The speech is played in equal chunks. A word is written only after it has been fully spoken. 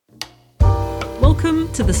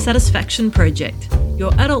Welcome to the Satisfaction Project,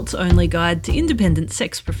 your adults-only guide to independent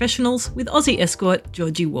sex professionals with Aussie escort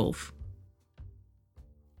Georgie Wolfe.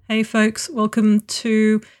 Hey folks, welcome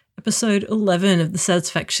to episode 11 of the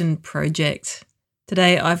Satisfaction Project.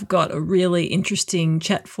 Today I've got a really interesting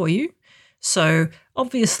chat for you. So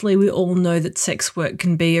obviously we all know that sex work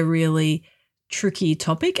can be a really tricky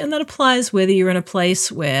topic, and that applies whether you're in a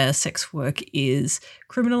place where sex work is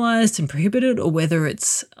criminalised and prohibited or whether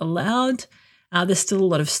it's allowed. There's still a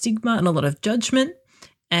lot of stigma and a lot of judgment.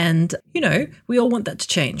 And, we all want that to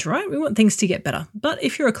change, right? We want things to get better. But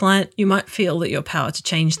if you're a client, you might feel that your power to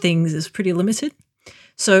change things is pretty limited.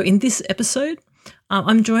 So in this episode,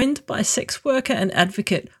 I'm joined by sex worker and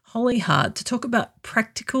advocate Holly Harte to talk about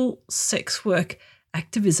practical sex work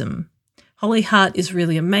activism. Holly Harte is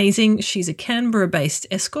really amazing. She's a Canberra-based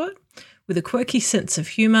escort with a quirky sense of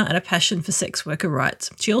humour and a passion for sex worker rights.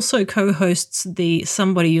 She also co-hosts the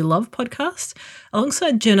Somebody You Love podcast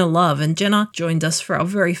alongside Jenna Love, and Jenna joined us for our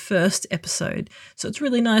very first episode. So it's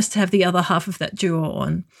really nice to have the other half of that duo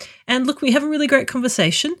on. And look, we have a really great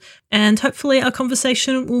conversation, and hopefully our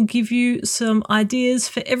conversation will give you some ideas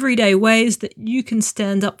for everyday ways that you can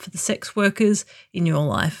stand up for the sex workers in your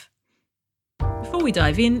life. Before we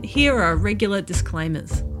dive in, here are our regular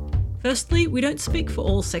disclaimers. Firstly, we don't speak for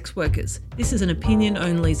all sex workers. This is an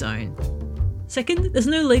opinion-only zone. Second, there's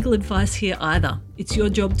no legal advice here either. It's your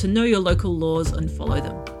job to know your local laws and follow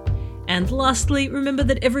them. And lastly, remember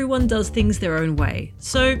that everyone does things their own way.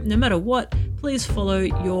 So, no matter what, please follow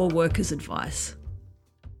your workers' advice.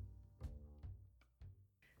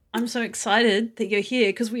 I'm so excited that you're here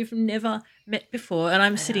because we've never met before, and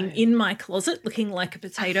I'm sitting in my closet looking like a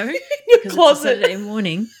potato because it's a Saturday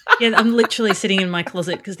morning. Yeah, I'm literally sitting in my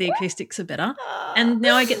closet because the acoustics are better. And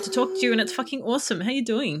now I get to talk to you, and it's fucking awesome. How you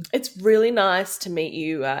doing? It's really nice to meet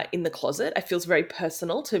you in the closet. It feels very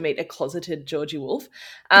personal to meet a closeted Georgie Wolfe.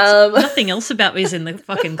 Nothing else about me is in the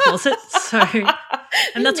fucking closet. So,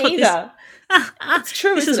 and that's what this. It's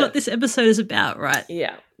true. This is what this episode is about, right?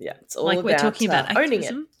 Yeah. It's all like about we're talking about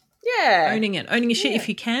activism. owning it. Yeah. Owning your shit if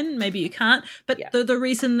you can, maybe you can't. But the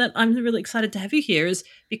reason that I'm really excited to have you here is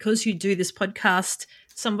because you do this podcast,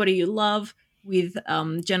 Somebody You Love, with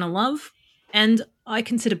Jenna Love, and I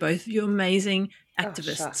consider both of you amazing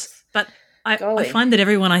activists. But I find that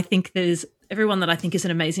everyone that I think is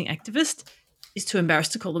an amazing activist is too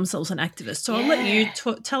embarrassed to call themselves an activist. So I'll let you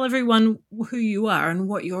tell everyone who you are and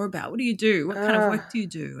what you're about. What do you do? What kind of work do you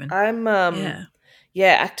do? And, I'm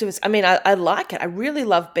activist. I mean, I like it. I really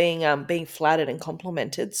love being flattered and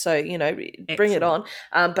complimented. So bring it on.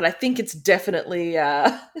 But I think it's definitely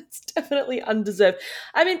undeserved.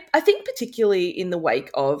 I mean, I think particularly in the wake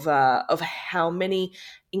of how many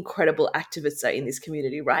incredible activists are in this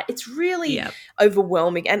community, right? It's really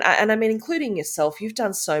overwhelming. And I mean, including yourself, you've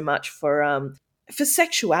done so much for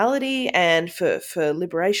sexuality and for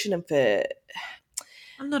liberation and for.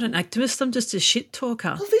 I'm not an activist. I'm just a shit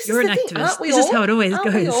talker. Well, You're an activist. This is how it always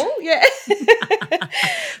goes. We all? Yeah.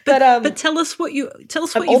 but tell us what you've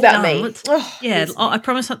about done. Me. I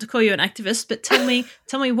promise not to call you an activist, but tell me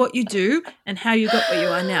what you do and how you got where you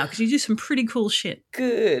are now, because you do some pretty cool shit.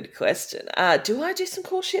 Good question. Do I do some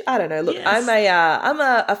cool shit? I don't know. Look, yes. I'm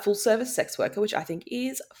a full service sex worker, which I think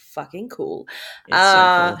is fucking cool. It's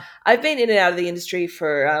so cool. I've been in and out of the industry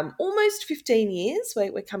for almost 15 years.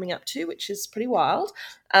 We're coming up to, which is pretty wild.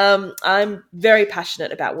 I'm very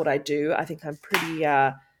passionate about what I do. I think I'm pretty.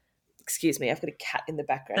 Excuse me, I've got a cat in the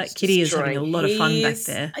background. That kitty is having a lot of fun back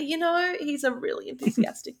there. He's a really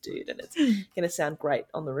enthusiastic dude, and it's going to sound great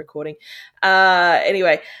on the recording.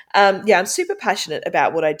 Anyway, I'm super passionate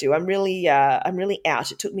about what I do. I'm really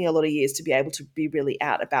out. It took me a lot of years to be able to be really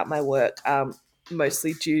out about my work.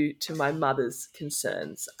 Mostly due to my mother's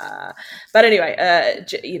concerns, but anyway,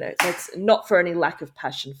 that's not for any lack of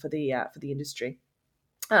passion for the industry.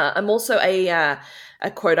 I'm also a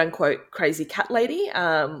quote unquote crazy cat lady,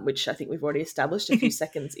 which I think we've already established a few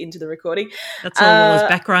seconds into the recording. That's all those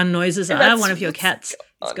background noises are. One of your cats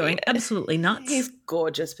is going absolutely nuts. He's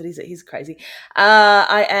gorgeous, but he's crazy.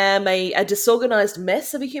 I am a disorganized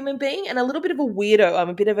mess of a human being and a little bit of a weirdo. I'm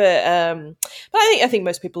a bit of a, but I think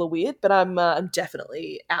most people are weird, but I'm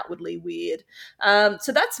definitely outwardly weird.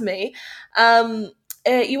 So that's me.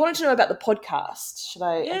 You wanted to know about the podcast. Should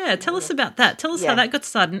I? Yeah, tell us about that. Tell us how that got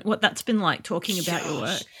started and what that's been like talking about your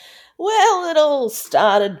work. Well, it all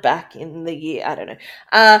started back in the year, I don't know.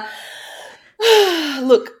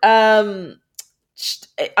 Look, I've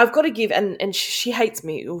got to give, and she hates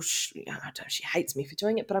me. She hates me for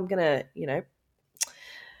doing it, but I'm going to,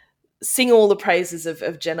 sing all the praises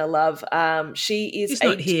of Jenna Love. She is She's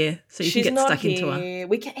not here, so you can get stuck into her.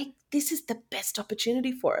 We can. this is the best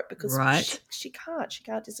opportunity for it, because Right. she can't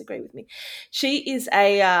disagree with me. She's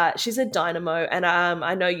a dynamo, and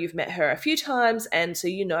I know you've met her a few times, and so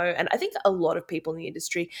you know, and I think a lot of people in the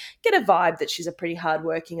industry get a vibe that she's a pretty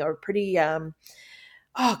hardworking or a pretty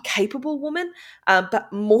capable woman.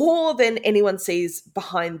 But more than anyone sees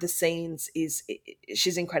behind the scenes is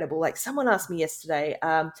she's incredible. Like, someone asked me yesterday,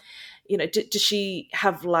 does she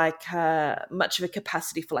have like much of a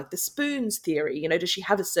capacity for like the spoons theory? Does she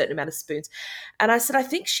have a certain amount of spoons? And I said, I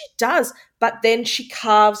think she does, but then she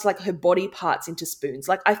carves like her body parts into spoons.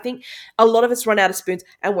 Like, I think a lot of us run out of spoons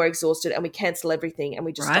and we're exhausted and we cancel everything and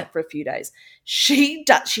we just stop for a few days. She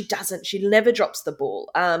doesn't. She never drops the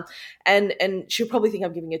ball. And she'll probably think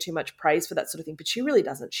I'm giving her too much praise for that sort of thing, but she really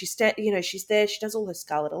doesn't. She's there. She does all her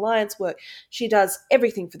Scarlet Alliance work. She does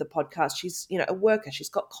everything for the podcast. She's a worker. She's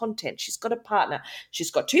got content. She's got a partner. She's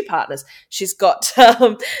got two partners. She's got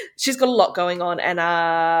a lot going on, and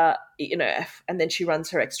and then she runs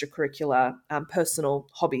her extracurricular personal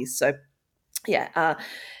hobbies. So yeah,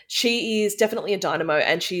 she is definitely a dynamo,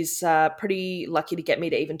 and she's pretty lucky to get me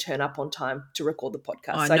to even turn up on time to record the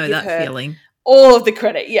podcast. I so know I give that her feeling. All of the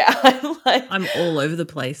credit. Yeah, I'm all over the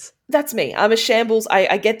place. That's me. I'm a shambles.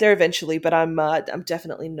 I get there eventually, but I'm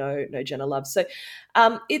definitely no Jenna Love. So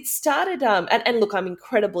it started and look, I'm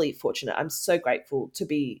incredibly fortunate. I'm so grateful to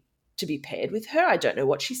be paired with her. I don't know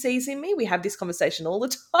what she sees in me. We have this conversation all the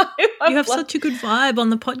time. You have such a good vibe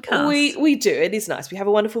on the podcast. We do. It is nice. We have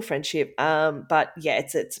a wonderful friendship. But yeah,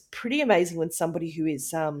 it's pretty amazing when somebody who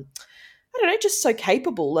is I don't know, just so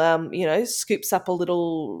capable, scoops up a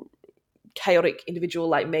little chaotic individual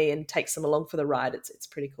like me and takes them along for the ride. It's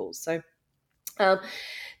pretty cool. So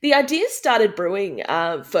the idea started brewing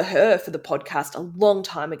for her for the podcast a long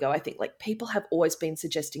time ago. I think like people have always been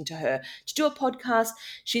suggesting to her to do a podcast.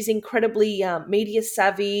 She's incredibly media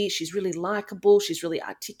savvy. She's really likable. She's really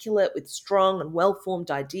articulate with strong and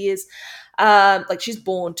well-formed ideas. Like, she's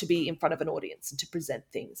born to be in front of an audience and to present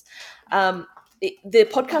things. The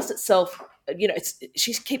podcast itself,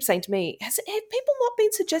 she keeps saying to me, have people not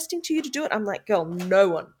been suggesting to you to do it? I'm like, girl, no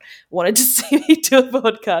one wanted to see me do a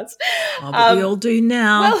podcast. Oh, but we all do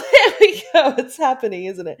now. Well, there we go. It's happening,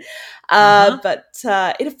 isn't it? But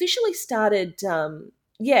it officially started,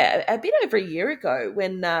 a bit over a year ago,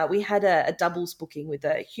 when we had a doubles booking with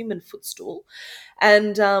a human footstool.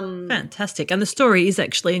 And fantastic. And the story is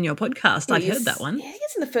actually in your podcast. I've heard that one. Yeah,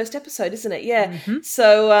 it's in the first episode, isn't it? Yeah. Mm-hmm.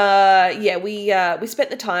 So we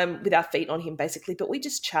spent the time with our feet on him, basically, but we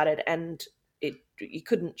just chatted, and you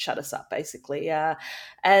couldn't shut us up, basically.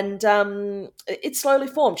 And it slowly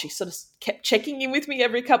formed. She sort of kept checking in with me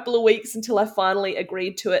every couple of weeks until I finally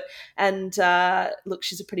agreed to it. And look,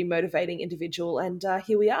 she's a pretty motivating individual. And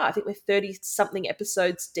here we are. I think we're 30-something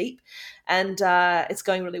episodes deep, and it's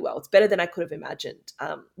going really well. It's better than I could have imagined.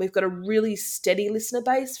 We've got a really steady listener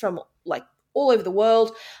base from like all over the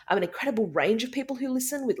world. An incredible range of people who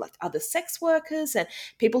listen, with like other sex workers and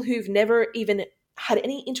people who've never even had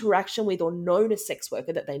any interaction with or known a sex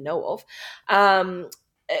worker that they know of, and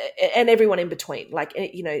everyone in between, like,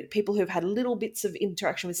 people who've had little bits of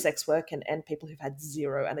interaction with sex work and people who've had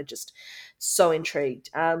zero and are just so intrigued.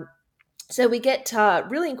 So we get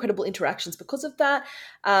really incredible interactions because of that,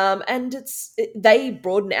 and they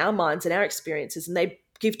broaden our minds and our experiences, and they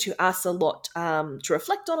give to us a lot to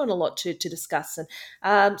reflect on and a lot to discuss.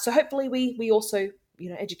 And so hopefully we also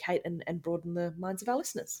educate and broaden the minds of our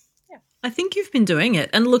listeners. Yeah. I think you've been doing it.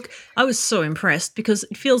 And look, I was so impressed because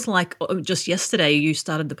it feels like just yesterday you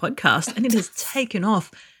started the podcast and it has taken off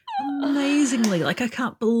amazingly. Like, I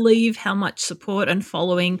can't believe how much support and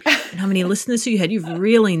following and how many listeners you had. You've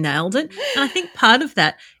really nailed it. And I think part of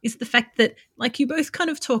that is the fact that, like, you both kind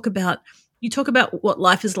of talk about what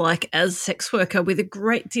life is like as a sex worker with a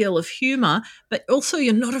great deal of humour, but also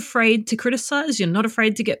you're not afraid to criticise, you're not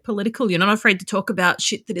afraid to get political, you're not afraid to talk about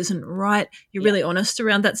shit that isn't right. You're really honest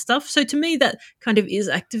around that stuff. So to me, that kind of is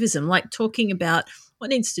activism, like talking about what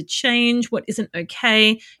needs to change, what isn't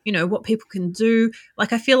okay, what people can do.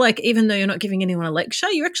 Like, I feel like even though you're not giving anyone a lecture,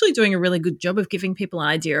 you're actually doing a really good job of giving people an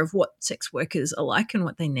idea of what sex workers are like and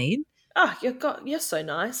what they need. Oh, you're so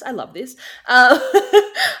nice. I love this.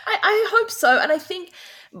 I hope so. And I think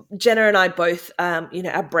Jenna and I both,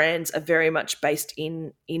 our brands are very much based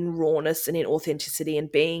in rawness and in authenticity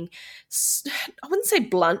and being, I wouldn't say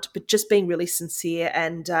blunt, but just being really sincere.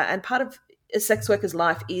 And part of a sex worker's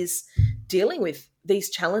life is dealing with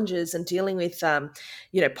these challenges and dealing with,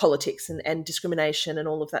 politics and discrimination and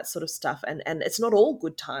all of that sort of stuff. And it's not all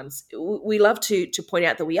good times. We love to point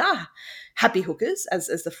out that we are happy hookers, as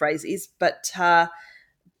the phrase is, but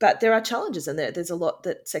there are challenges, and there's a lot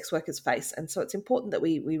that sex workers face. And so it's important that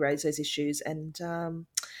we raise those issues and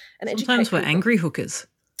and Sometimes educate we're people. angry hookers.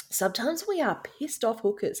 Sometimes we are pissed off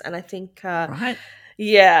hookers, and I think, Right.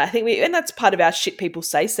 yeah, I think and that's part of our shit people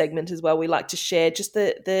say segment as well. We like to share just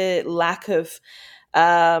the lack of,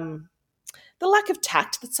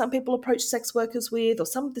 tact that some people approach sex workers with, or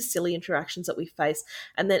some of the silly interactions that we face,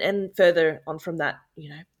 and further on from that,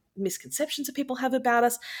 misconceptions that people have about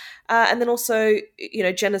us, and then also,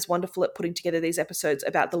 Jenna's wonderful at putting together these episodes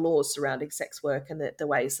about the laws surrounding sex work and the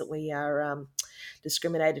ways that we are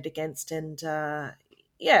discriminated against, and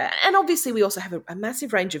yeah, and obviously we also have a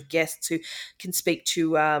massive range of guests who can speak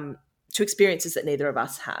to experiences that neither of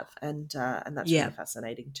us have, and that's really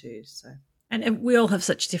fascinating too. So. And we all have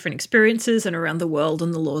such different experiences and around the world,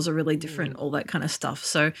 and the laws are really different, all that kind of stuff.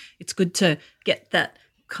 So it's good to get that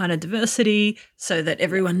kind of diversity so that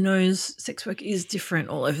everyone knows sex work is different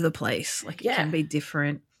all over the place. Like it can be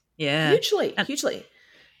different. Yeah. Hugely.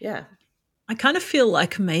 Yeah. I kind of feel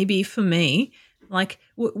like maybe for me, like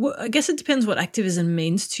I guess it depends what activism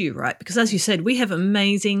means to you, right? Because as you said, we have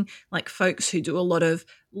amazing like folks who do a lot of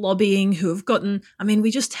lobbying, who have gotten, I mean,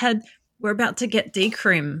 we're about to get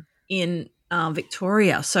decrim in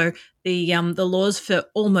Victoria. So the laws for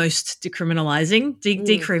almost decriminalising,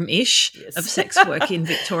 decrim-ish of sex work in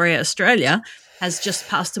Victoria, Australia, has just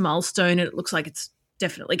passed a milestone, and it looks like it's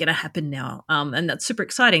definitely going to happen now. And that's super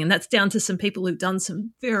exciting. And that's down to some people who've done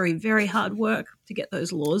some very, very hard work to get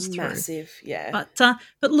those laws through. Massive, yeah.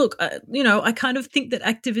 But look, I kind of think that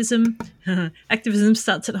activism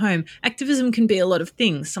starts at home. Activism can be a lot of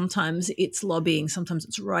things. Sometimes it's lobbying. Sometimes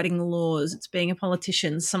it's writing the laws. It's being a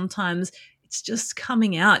politician. Sometimes it's just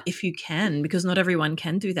coming out if you can, because not everyone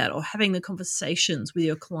can do that, or having the conversations with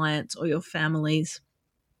your clients or your families.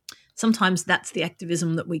 Sometimes that's the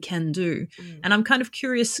activism that we can do. And I'm kind of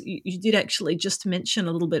curious, you did actually just mention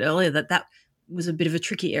a little bit earlier that was a bit of a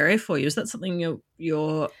tricky area for you. Is that something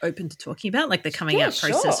you're open to talking about, like the coming out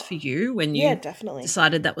process for you when you definitely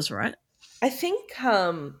decided that was right? I think,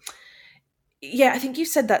 I think you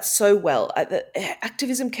said that so well.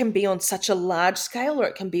 Activism can be on such a large scale, or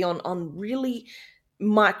it can be on really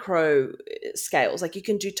micro scales. Like you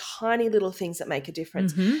can do tiny little things that make a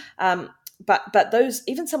difference. But those,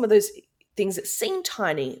 even some of those things that seem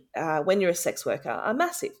tiny when you're a sex worker, are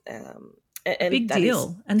massive. And big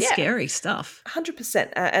deal and scary stuff.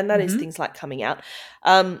 100%. And that is things like coming out.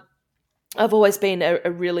 I've always been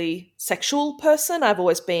a really sexual person. I've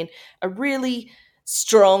always been a really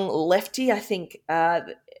strong lefty. I think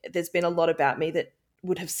there's been a lot about me that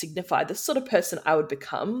would have signified the sort of person I would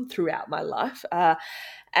become throughout my life.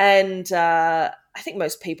 I think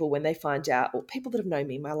most people, when they find out, or people that have known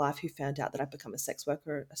me in my life who found out that I've become a sex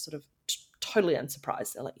worker, are sort of totally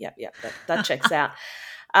unsurprised. They're like, yeah, that checks out.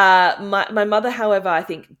 My mother, however, I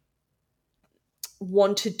think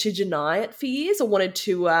wanted to deny it for years, or wanted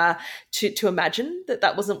to imagine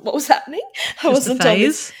that wasn't what was happening. I wasn't a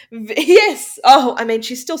phase. Yes. Oh, I mean,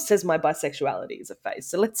 she still says my bisexuality is a phase,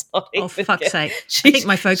 so let's not. Oh, for fuck's sake! I think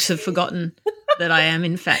my folks have forgotten that I am,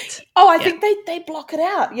 in fact. Oh, I think they block it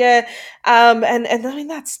out. Yeah. And I mean,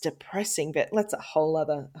 that's depressing, but that's a whole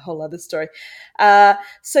other story.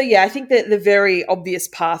 So yeah, I think that the very obvious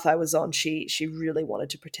path I was on, she really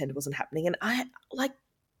wanted to pretend it wasn't happening, and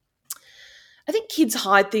I think kids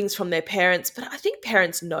hide things from their parents, but I think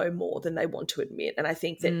parents know more than they want to admit. And I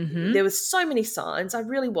think that there was so many signs. I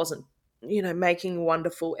really wasn't, making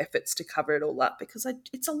wonderful efforts to cover it all up, because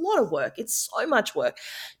it's a lot of work. It's so much work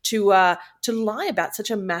to lie about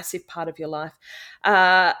such a massive part of your life.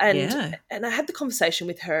 And I had the conversation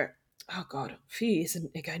with her, oh God, a few years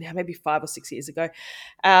ago now, maybe 5 or 6 years ago.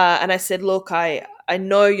 And I said, look, I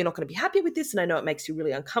know you're not going to be happy with this, and I know it makes you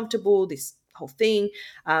really uncomfortable, this whole thing,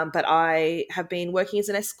 but I have been working as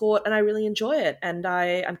an escort and I really enjoy it, and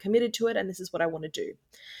I'm committed to it, and this is what I want to do.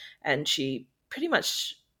 And she pretty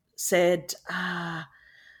much said,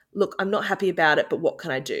 look, I'm not happy about it, but what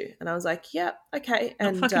can I do? And I was like, yeah, okay.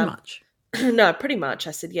 Not fucking much. No, pretty much.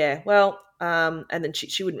 I said, yeah, well, and then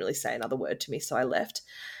she wouldn't really say another word to me, so I left.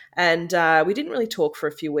 And we didn't really talk for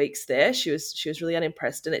a few weeks there. She was really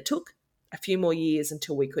unimpressed, and it took a few more years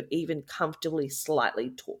until we could even comfortably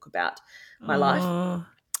slightly talk about my life.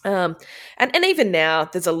 And even now,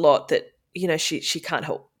 there's a lot that, she can't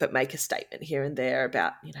help but make a statement here and there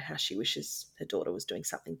about, how she wishes her daughter was doing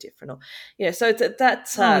something different, or, so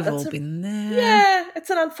that's all been there. Yeah, it's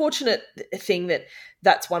an unfortunate thing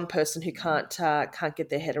that's one person who can't get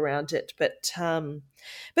their head around it. But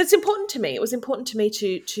it's important to me. It was important to me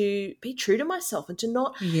to be true to myself, and to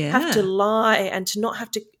not have to lie, and to not have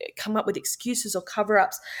to come up with excuses or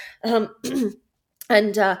cover-ups.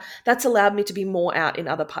 And that's allowed me to be more out in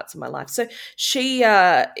other parts of my life. So she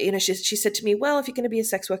said to me, well, if you're going to be a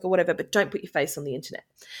sex worker, whatever, but don't put your face on the internet.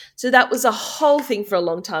 So that was a whole thing for a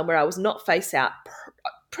long time where I was not face out,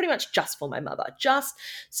 pretty much just for my mother, just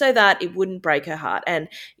so that it wouldn't break her heart. And,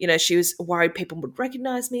 she was worried people would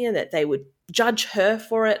recognize me and that they would judge her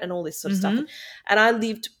for it and all this sort of stuff. And I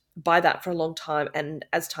lived by that for a long time. And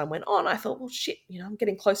as time went on, I thought, well, shit, I'm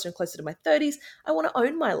getting closer and closer to my 30s. I want to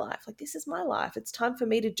own my life. Like, this is my life. It's time for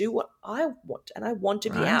me to do what I want, and I want to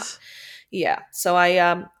be out. Yeah. So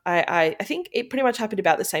I think it pretty much happened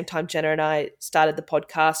about the same time Jenna and I started the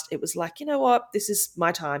podcast. It was like, you know what? This is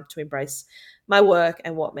my time to embrace my work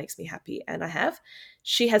and what makes me happy. And I have.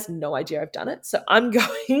 She has no idea I've done it. So I'm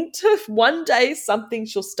going to one day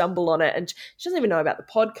she'll stumble on it, and she doesn't even know about the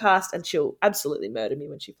podcast, and she'll absolutely murder me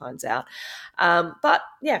when she finds out. But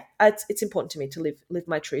yeah, it's important to me to live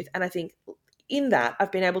my truth. And I think in that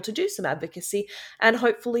I've been able to do some advocacy and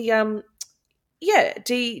hopefully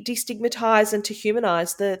destigmatize and to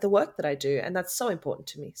humanize the work that I do. And that's so important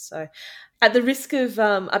to me. So at the risk of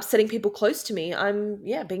upsetting people close to me, I'm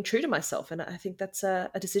being true to myself. And I think that's a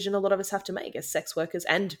decision a lot of us have to make as sex workers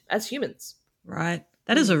and as humans. Right.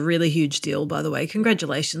 That is a really huge deal, by the way.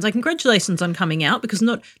 Congratulations. Congratulations on coming out, because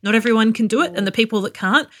not everyone can do it. And the people that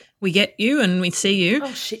can't, we get you and we see you.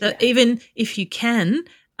 Oh, shit, even if you can,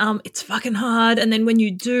 it's fucking hard. And then when you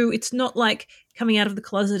do, it's not like coming out of the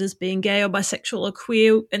closet as being gay or bisexual or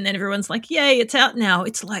queer and then everyone's like, yay, it's out now.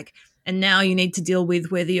 It's like, and now you need to deal with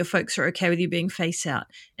whether your folks are okay with you being face out.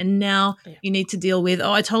 And now you need to deal with,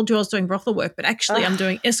 I told you I was doing brothel work, but actually I'm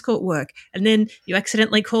doing escort work. And then you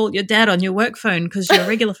accidentally call your dad on your work phone because your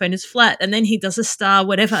regular phone is flat. And then he does a star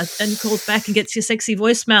whatever and calls back and gets your sexy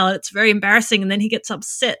voicemail. And it's very embarrassing. And then he gets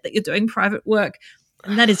upset that you're doing private work.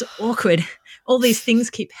 And that is awkward. All these things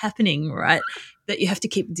keep happening, right, that you have to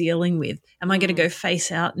keep dealing with. Am I going to go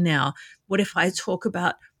face out now? What if I talk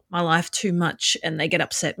about my life too much and they get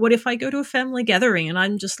upset? What if I go to a family gathering and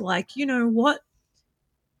I'm just like, you know what?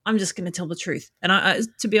 I'm just going to tell the truth. And I,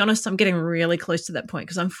 to be honest, I'm getting really close to that point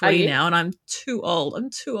because I'm 40 now and I'm too old. I'm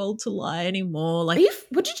too old to lie anymore. Like,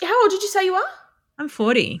 how old did you say you are? I'm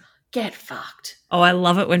 40. Get fucked. Oh, I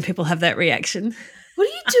love it when people have that reaction. What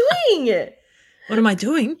are you doing? What am I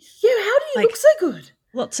doing? Yeah, how do you look so good?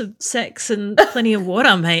 Lots of sex and plenty of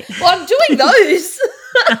water, mate. Well, I'm doing those.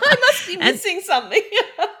 I must be missing something.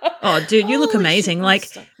 Oh, dude, you look amazing.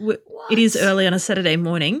 It is early on a Saturday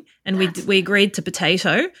morning and we agreed to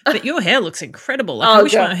potato, but your hair looks incredible. I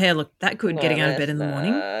wish my hair looked that good getting out of bed in the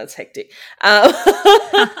morning. It's hectic.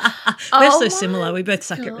 We're so similar. We both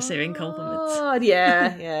suck at receiving compliments.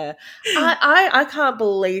 Yeah. I can't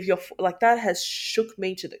believe you're like, that has shook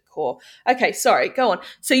me to the core. Okay, sorry, go on.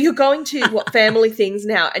 So you're going to family things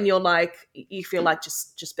now and you're like, you feel like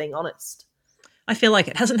just being honest. I feel like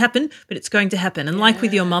it hasn't happened, but it's going to happen. And like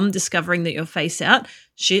with your mum discovering that you're face out,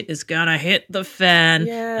 shit is going to hit the fan.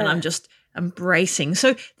 Yeah. And I'm just embracing.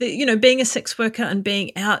 So, being a sex worker and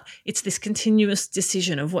being out, it's this continuous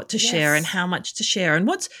decision of what to share and how much to share and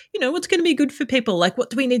what's going to be good for people. Like, what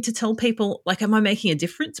do we need to tell people? Like, am I making a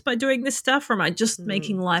difference by doing this stuff, or am I just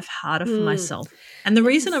making life harder for myself? And the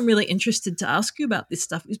reason I'm really interested to ask you about this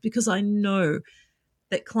stuff is because I know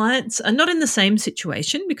that clients are not in the same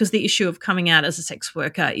situation, because the issue of coming out as a sex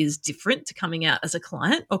worker is different to coming out as a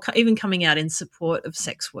client or even coming out in support of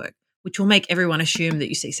sex work, which will make everyone assume that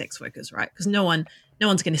you see sex workers, right? Because no one's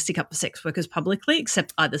going to stick up for sex workers publicly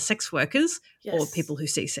except either sex workers or people who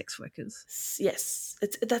see sex workers. Yes,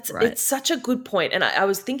 it's such a good point. And I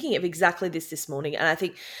was thinking of exactly this morning, and I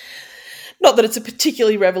think, not that it's a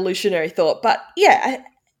particularly revolutionary thought, but I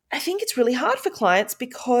think it's really hard for clients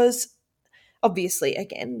because, obviously,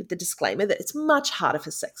 again, with the disclaimer that it's much harder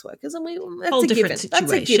for sex workers, and that's a given.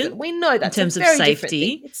 That's a given. We know that in terms of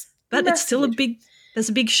safety, but it's still there's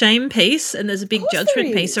a big shame piece and there's a big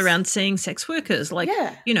judgment piece around seeing sex workers. Like,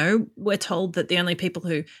 we're told that the only people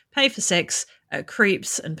who pay for sex are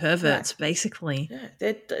creeps and perverts, basically.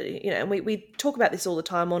 Yeah, and we talk about this all the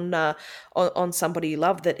time on Somebody You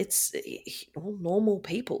Love, that it's all normal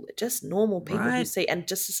people. They're just normal people who see, and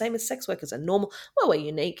just the same as sex workers are normal. Well, we're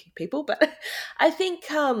unique people, but I think,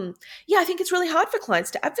 I think it's really hard for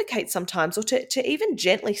clients to advocate sometimes, or to even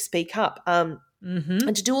gently speak up. Mm-hmm.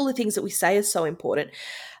 and to do all the things that we say is so important.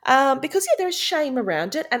 Because, there is shame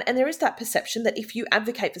around it, and there is that perception that if you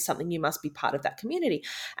advocate for something, you must be part of that community.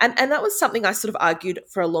 And that was something I sort of argued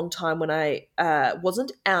for a long time when I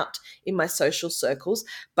wasn't out in my social circles,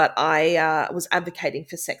 but I was advocating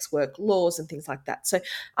for sex work laws and things like that. So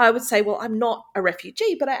I would say, well, I'm not a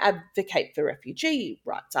refugee, but I advocate for refugee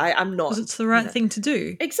rights. I'm not. Because it's the right thing to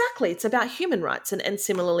do. Exactly. It's about human rights, and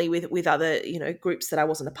similarly with other, groups that I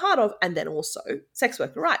wasn't a part of, and then also sex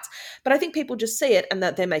worker rights. But I think people just see it and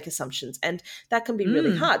that they make assumptions, and that can be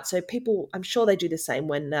really hard. So people, I'm sure they do the same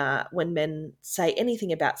when men say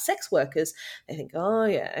anything about sex workers. They think, oh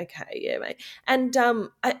yeah, okay, yeah, mate. And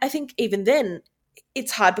I think even then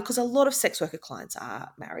it's hard because a lot of sex worker clients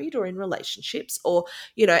are married or in relationships, or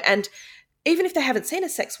and even if they haven't seen a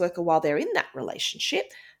sex worker while they're in that relationship,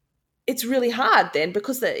 it's really hard then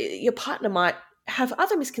because your partner might have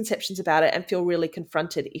other misconceptions about it and feel really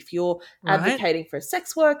confronted if you're advocating for a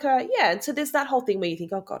sex worker. Yeah. And so there's that whole thing where you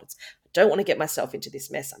think, oh God, I don't want to get myself into this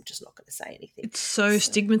mess. I'm just not going to say anything. It's so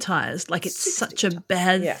stigmatized. Like it's such a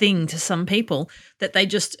bad thing to some people that they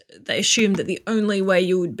assume that the only way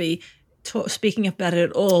you would be speaking about it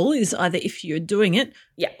at all is either if you're doing it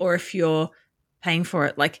or if you're paying for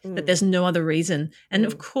it, that there's no other reason. And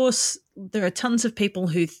of course, there are tons of people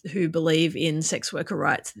who believe in sex worker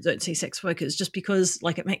rights that don't see sex workers just because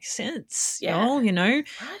it makes sense,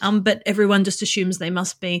 Right. But everyone just assumes they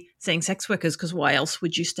must be seeing sex workers because why else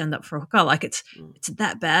would you stand up for a hooker? It's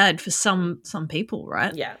that bad for some people,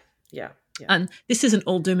 right? Yeah. And this isn't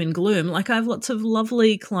all doom and gloom. I have lots of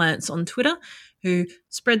lovely clients on Twitter who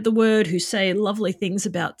spread the word, who say lovely things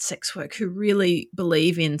about sex work, who really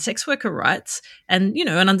believe in sex worker rights and,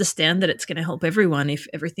 and understand that it's going to help everyone if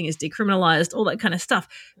everything is decriminalized, all that kind of stuff.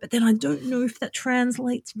 But then I don't know if that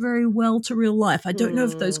translates very well to real life. I don't know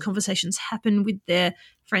if those conversations happen with their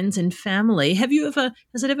friends and family. Has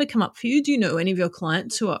it ever come up for you? Do you know any of your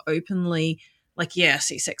clients who are openly I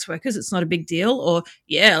see sex workers, it's not a big deal, or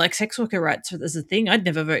sex worker rights is a thing. I'd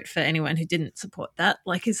never vote for anyone who didn't support that.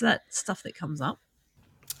 Is that stuff that comes up?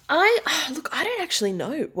 I don't actually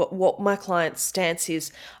know what my client's stance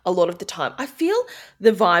is a lot of the time. I feel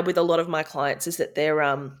the vibe with a lot of my clients is that they're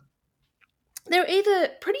either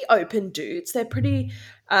pretty open dudes, they're pretty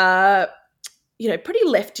pretty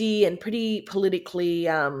lefty and pretty politically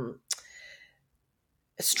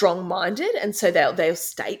strong-minded, and so they'll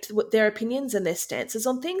state their opinions and their stances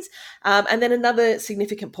on things. And then another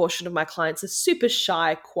significant portion of my clients are super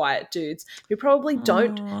shy, quiet dudes who probably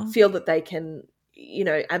don't feel that they can,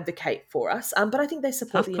 advocate for us. But I think they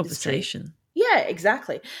support the industry. Conversation. Yeah,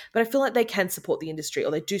 exactly. But I feel like they can support the industry,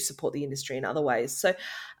 or they do support the industry in other ways. So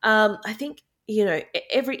I think,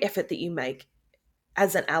 every effort that you make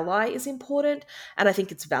as an ally is important, and I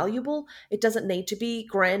think it's valuable. It doesn't need to be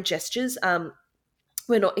grand gestures.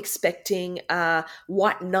 We're not expecting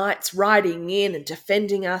white knights riding in and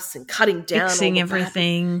defending us and cutting down fixing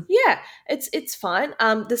everything. Yeah, it's fine.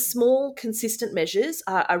 The small, consistent measures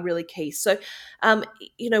are really key. So,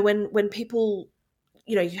 when people,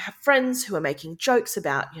 you have friends who are making jokes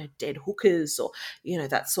about, dead hookers or,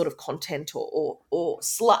 that sort of content or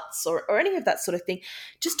sluts or any of that sort of thing,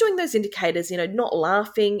 just doing those indicators, not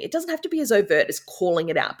laughing. It doesn't have to be as overt as calling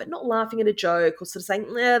it out, but not laughing at a joke or sort of saying,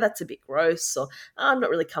 nah, that's a bit gross, or I'm not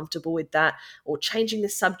really comfortable with that, or changing the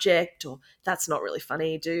subject, or that's not really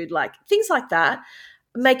funny, dude. Things like that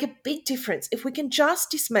make a big difference. If we can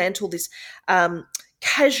just dismantle this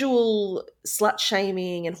casual slut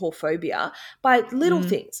shaming and whorephobia by little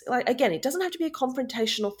things. Again, it doesn't have to be a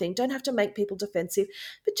confrontational thing. Don't have to make people defensive,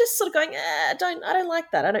 but just sort of going, I don't like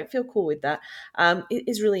that. I don't feel cool with that. It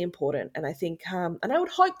is really important. And I think, and I would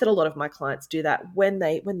hope that a lot of my clients do that when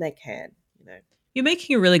they can, You're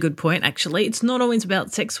making a really good point, actually. It's not always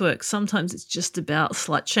about sex work. Sometimes it's just about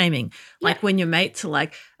slut shaming. When your mates are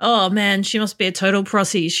like, oh, man, she must be a total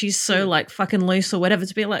prossie. She's so, fucking loose or whatever.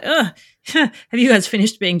 To be like, ugh, have you guys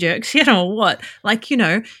finished being jerks yet or what?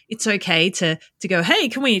 It's okay to go, hey,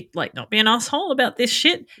 can we, not be an asshole about this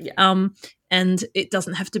shit? Yeah. And it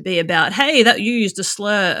doesn't have to be about, hey, that you used a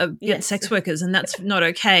slur against sex workers and that's not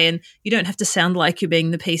okay. And you don't have to sound like you're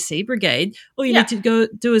being the PC brigade. All you need to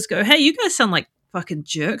do is go, hey, you guys sound like fucking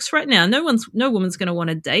jerks right now. No woman's going to want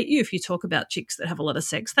to date you if you talk about chicks that have a lot of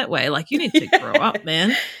sex that way. You need to grow up,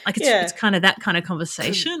 man. It's kind of that kind of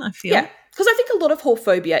conversation, I feel. Yeah. Because I think a lot of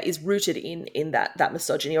whorephobia is rooted in that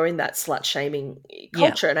misogyny or in that slut shaming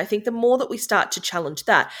culture. And I think the more that we start to challenge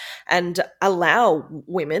that and allow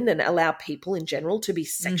women and allow people in general to be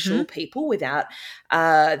sexual people without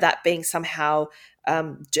that being somehow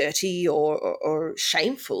dirty or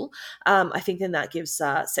shameful, I think then that gives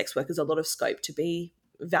sex workers a lot of scope to be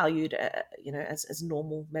valued, as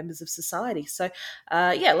normal members of society. So,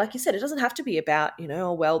 like you said, it doesn't have to be about,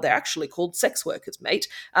 oh, well, they're actually called sex workers, mate.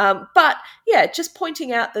 But yeah, just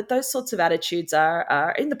pointing out that those sorts of attitudes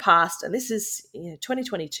are in the past, and this is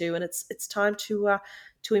 2022, and it's time to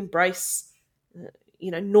embrace,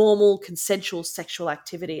 normal consensual sexual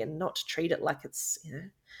activity, and not to treat it like it's,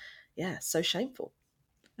 so shameful.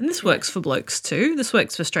 And this works for blokes too. This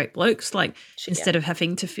works for straight blokes. Like, instead of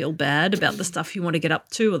having to feel bad about the stuff you want to get up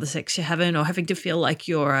to or the sex you're having, or having to feel like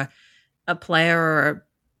you're a player or a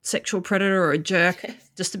sexual predator or a jerk,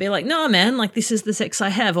 just to be like, no, man, like, this is the sex I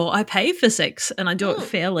have, or I pay for sex and I do it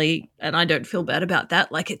fairly and I don't feel bad about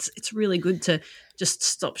that. Like, it's really good to just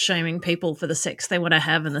stop shaming people for the sex they want to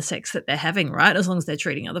have and the sex that they're having, right? As long as they're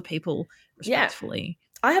treating other people respectfully.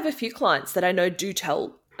 Yeah. I have a few clients that I know do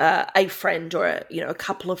tell a friend or a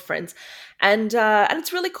couple of friends, and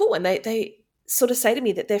it's really cool. And they sort of say to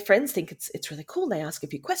me that their friends think it's really cool. They ask a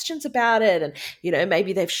few questions about it, and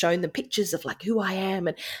maybe they've shown them pictures of like who I am,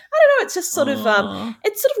 and I don't know. It's just sort of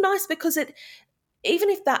it's sort of nice because even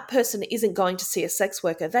if that person isn't going to see a sex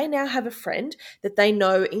worker, they now have a friend that they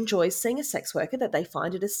know enjoys seeing a sex worker, that they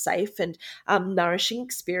find it a safe and nourishing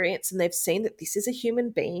experience, and they've seen that this is a human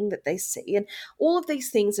being that they see, and all of these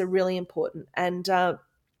things are really important. And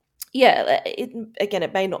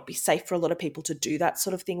it may not be safe for a lot of people to do that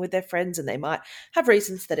sort of thing with their friends, and they might have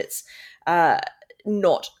reasons that it's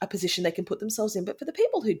not a position they can put themselves in. But for the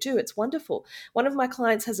people who do, it's wonderful. One of my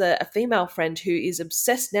clients has a female friend who is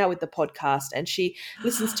obsessed now with the podcast, and she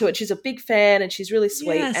listens to it. She's a big fan, and she's really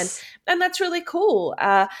sweet, and that's really cool.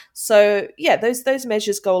 Those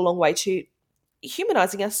measures go a long way to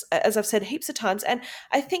humanizing us, as I've said heaps of times. And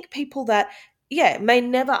I think people that may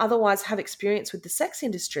never otherwise have experience with the sex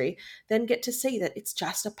industry then get to see that it's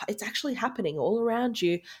it's actually happening all around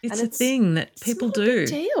you. It's a thing that people do.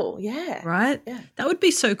 It's not a big deal, yeah. Right? Yeah. That would be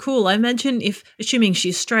so cool. I imagine assuming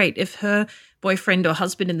she's straight, if her boyfriend or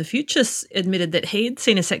husband in the future admitted that he had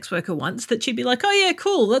seen a sex worker once, that she'd be like, oh, yeah,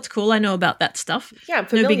 cool, that's cool. I know about that stuff. Yeah, I'm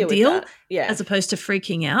familiar no big with deal, that. Yeah. As opposed to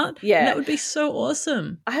freaking out. Yeah. And that would be so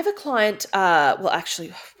awesome. I have a client,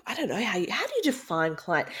 actually, I don't know, how do you define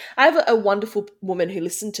client? I have a wonderful woman who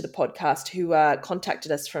listened to the podcast who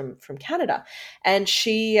contacted us from Canada, and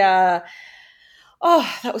she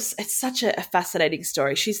it's such a fascinating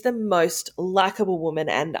story. She's the most likable woman,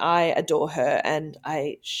 and I adore her, and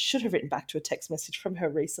I should have written back to a text message from her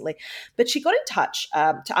recently, but she got in touch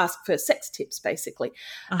to ask for sex tips, basically.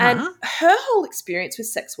 And her whole experience with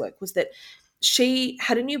sex work was that she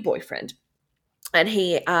had a new boyfriend, and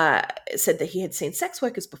he said that he had seen sex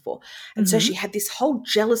workers before. And so she had this whole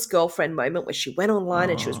jealous girlfriend moment where she went online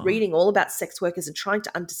and she was reading all about sex workers and trying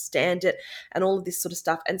to understand it and all of this sort of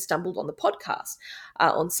stuff, and stumbled on the podcast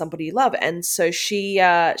on Somebody You Love. And so she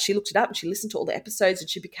looked it up and she listened to all the episodes, and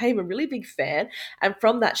she became a really big fan. And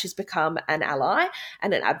from that, she's become an ally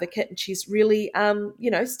and an advocate, and she's really,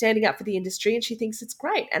 standing up for the industry, and she thinks it's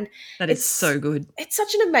great. And that is so good. It's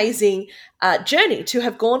such an amazing journey to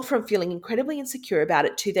have gone from feeling incredibly insecure about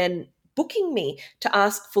it to then booking me to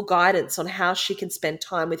ask for guidance on how she can spend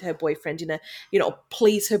time with her boyfriend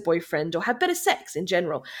please her boyfriend or have better sex in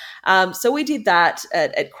general. So we did that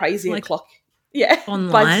at crazy o'clock. Yeah.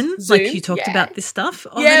 Online, like you talked about this stuff.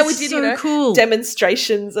 Oh, yeah, we did, so cool.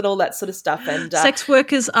 Demonstrations and all that sort of stuff. And sex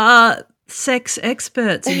workers are sex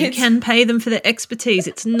experts, and you can pay them for their expertise.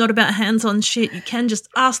 It's not about hands-on shit. You can just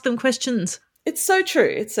ask them questions. It's so true.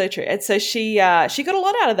 It's so true. And so she got a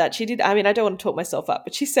lot out of that. She did. I mean, I don't want to talk myself up,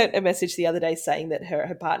 but she sent a message the other day saying that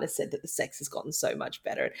her partner said that the sex has gotten so much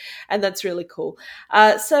better, and that's really cool.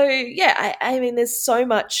 I mean, there's so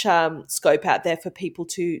much scope out there for people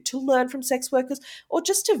to learn from sex workers, or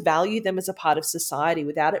just to value them as a part of society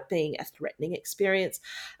without it being a threatening experience.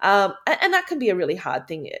 And that can be a really hard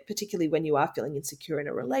thing, particularly when you are feeling insecure in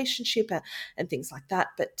a relationship and things like that.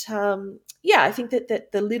 But I think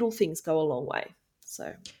that the little things go a long way.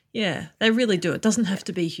 So yeah, they really do. It doesn't have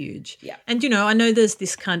to be huge. Yeah. And, I know there's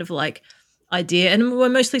this kind of like idea, and we're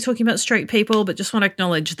mostly talking about straight people, but just want to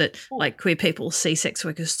acknowledge that like queer people see sex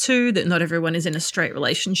workers too, that not everyone is in a straight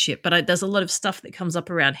relationship. But there's a lot of stuff that comes up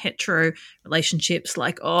around hetero relationships,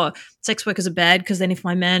 like, oh, sex workers are bad because then if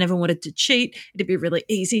my man ever wanted to cheat, it'd be really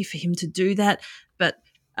easy for him to do that. But,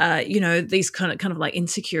 these kind of like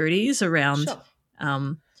insecurities around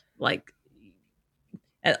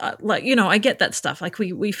I get that stuff. Like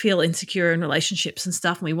we feel insecure in relationships and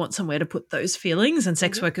stuff, and we want somewhere to put those feelings, and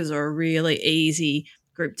sex workers are a really easy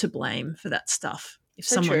group to blame for that stuff. If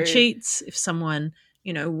someone cheats, if someone,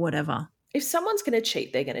 whatever. If someone's going to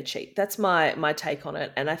cheat, they're going to cheat. That's my take on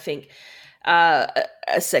it. And I think a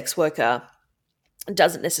sex worker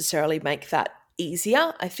doesn't necessarily make that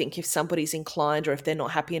easier. I think if somebody's inclined or if they're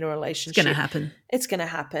not happy in a relationship, It's going to happen. It's going to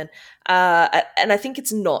happen. And I think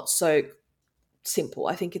it's not so simple.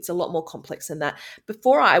 I think it's a lot more complex than that.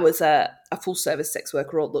 Before I was a full service sex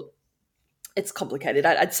worker, or look, it's complicated.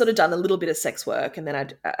 I'd sort of done a little bit of sex work, and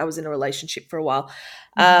then I was in a relationship for a while.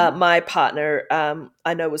 My partner,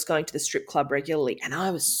 I know, was going to the strip club regularly, and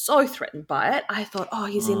I was so threatened by it. I thought, oh,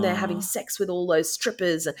 he's in there having sex with all those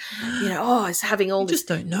strippers, and he's having all you this. Just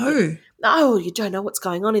don't know. No, you don't know what's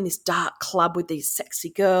going on in this dark club with these sexy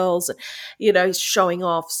girls, and he's showing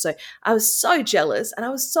off. So I was so jealous, and I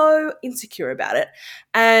was so insecure about it,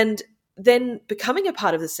 and then becoming a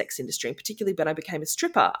part of the sex industry, and particularly when I became a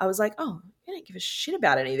stripper, I was like, oh, I don't give a shit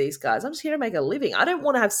about any of these guys. I'm just here to make a living. I don't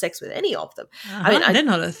want to have sex with any of them. I mean, they're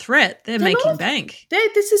not a threat. They're making bank.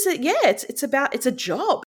 It's a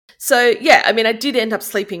job. So, yeah, I mean, I did end up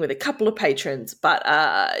sleeping with a couple of patrons, but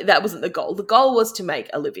that wasn't the goal. The goal was to make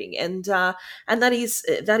a living, and that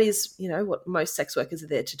is what most sex workers are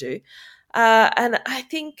there to do. And I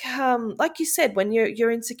think, like you said, when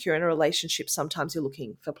you're insecure in a relationship, sometimes you're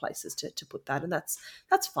looking for places to put that, and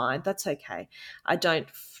that's fine. That's okay. I don't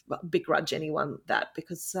begrudge anyone that,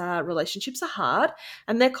 because relationships are hard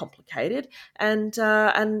and they're complicated, and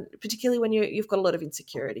particularly when you've got a lot of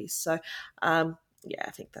insecurities. So,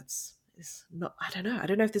 I think that's not. I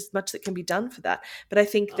don't know if there's much that can be done for that, but I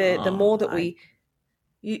think the more that we.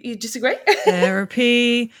 You disagree?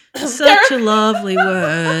 Therapy, such a lovely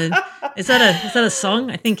word. Is that a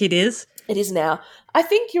song? I think it is. It is now. I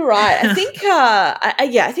think you're right. I think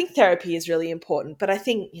I think therapy is really important, but I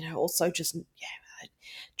think also just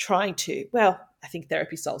trying to. Well, I think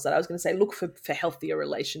therapy solves that. I was going to say look for healthier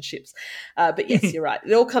relationships, but yes, you're right.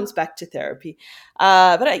 It all comes back to therapy.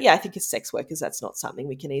 But I think as sex workers, that's not something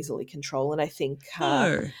we can easily control, and I think.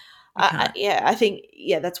 No. I think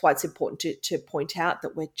that's why it's important to point out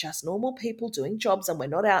that we're just normal people doing jobs, and we're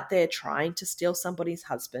not out there trying to steal somebody's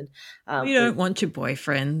husband. We don't want your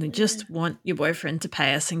boyfriend. We just want your boyfriend to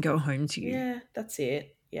pay us and go home to you. Yeah, that's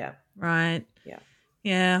it. Yeah. Right. Yeah.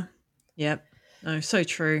 Yeah. Yep. No, so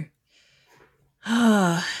true.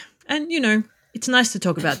 And, it's nice to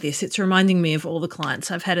talk about this. It's reminding me of all the clients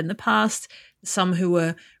I've had in the past, some who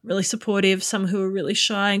were really supportive, some who were really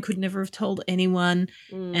shy and could never have told anyone.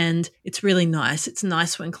 And it's really nice. It's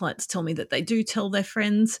nice when clients tell me that they do tell their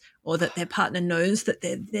friends, or that their partner knows that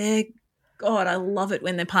they're there. God, I love it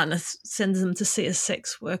when their partner sends them to see a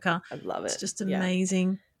sex worker. I love it. It's just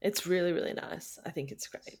amazing. It's really, really nice. I think it's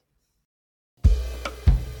great.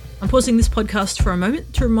 I'm pausing this podcast for a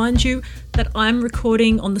moment to remind you that I'm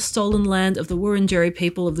recording on the stolen land of the Wurundjeri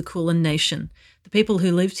people of the Kulin Nation. The people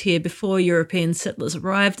who lived here before European settlers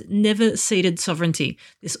arrived never ceded sovereignty.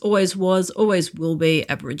 This always was, always will be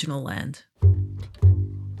Aboriginal land.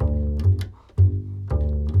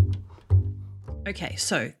 Okay,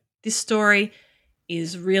 so this story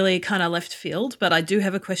is really kind of left field, but I do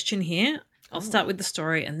have a question here. I'll start with the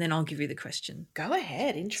story and then I'll give you the question. Go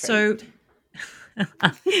ahead, intrigued. So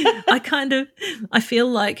I feel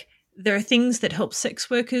like there are things that help sex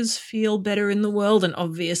workers feel better in the world, and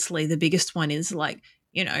obviously the biggest one is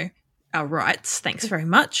our rights, thanks very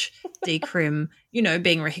much, decrim,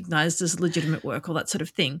 being recognised as legitimate work, all that sort of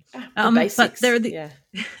thing. The basics. But there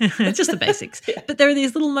are just the basics. Yeah. But there are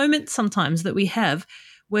these little moments sometimes that we have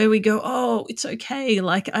where we go, oh, it's okay,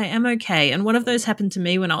 I am okay. And one of those happened to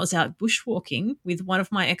me when I was out bushwalking with one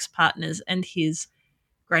of my ex-partners and his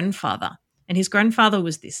grandfather. And his grandfather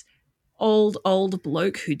was this old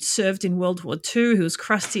bloke who'd served in World War II, who was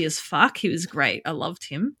crusty as fuck. He was great. I loved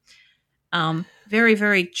him. Very,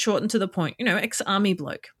 very short and to the point, ex-army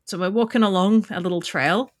bloke. So we're walking along a little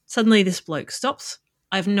trail. Suddenly this bloke stops.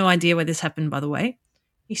 I have no idea where this happened, by the way.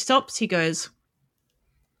 He stops. He goes,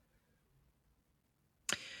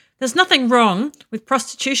 "There's nothing wrong with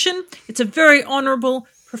prostitution. It's a very honourable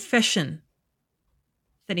profession."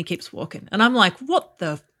 Then he keeps walking. And I'm like, what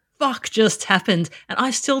the fuck just happened? And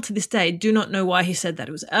I still to this day do not know why he said that.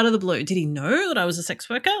 It was out of the blue. Did he know that I was a sex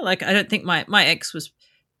worker? I don't think my ex was,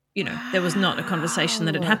 there was not a conversation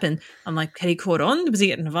that had happened. I'm like, had he caught on? Was he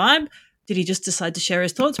getting a vibe? Did he just decide to share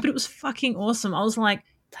his thoughts? But it was fucking awesome. I was like,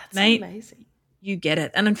 that's mate, amazing. You get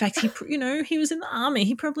it. And in fact, he was in the army.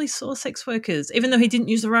 He probably saw sex workers, even though he didn't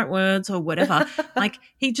use the right words or whatever.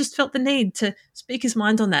 He just felt the need to speak his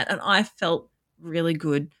mind on that. And I felt really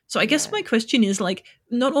good. So I guess my question is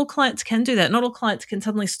not all clients can do that. Not all clients can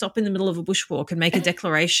suddenly stop in the middle of a bushwalk and make a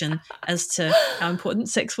declaration as to how important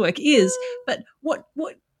sex work is. But what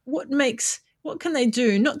can they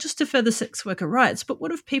do, not just to further sex worker rights, but what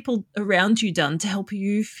have people around you done to help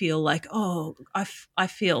you feel like, oh, I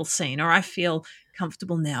feel seen, or I feel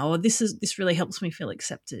comfortable now, or this really helps me feel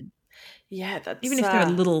accepted? Yeah, Even if there are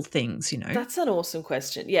little things, that's an awesome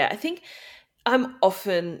question. Yeah, I think I'm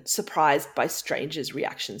often surprised by strangers'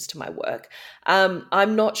 reactions to my work.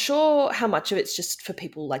 I'm not sure how much of it's just for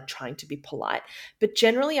people like trying to be polite, but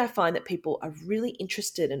generally I find that people are really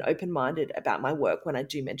interested and open-minded about my work when I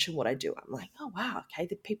do mention what I do. I'm like, oh wow, okay,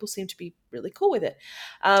 the people seem to be really cool with it.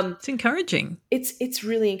 It's encouraging. It's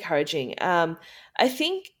really encouraging. I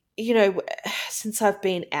think since I've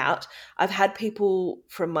been out, I've had people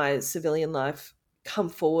from my civilian life come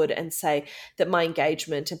forward and say that my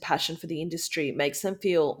engagement and passion for the industry makes them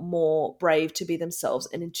feel more brave to be themselves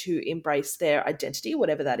and to embrace their identity,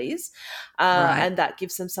 whatever that is, Right. and that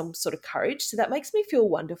gives them some sort of courage. So that makes me feel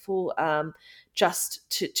wonderful, just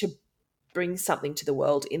to bring something to the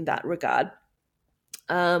world in that regard.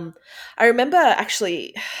 I remember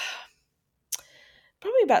actually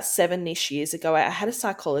probably about 7-ish years ago, I had a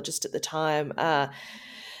psychologist at the time, a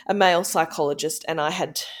male psychologist, and I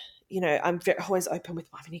had, always open with,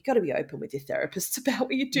 I mean, you've got to be open with your therapists about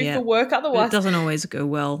what you do Yeah. for work. But it Otherwise, doesn't always go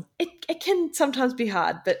well. it can sometimes be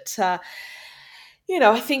hard. But,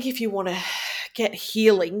 I think if you want to get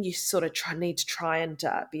healing, you sort of need to try and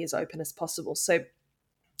be as open as possible. So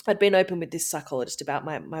I'd been open with this psychologist about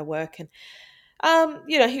my work, and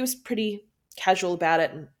he was pretty casual about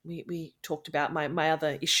it, and we talked about my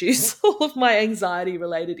other issues, all of my anxiety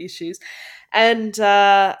related issues, and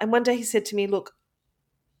one day he said to me, "Look,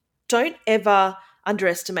 don't ever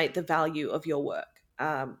underestimate the value of your work.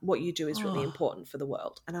 What you do is really Oh, important for the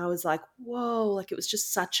world." And I was like, "Whoa!" Like, it was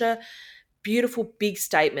just such a beautiful, big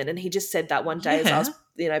statement. And he just said that one day as I was,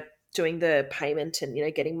 yeah. doing the payment and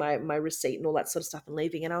getting my receipt and all that sort of stuff and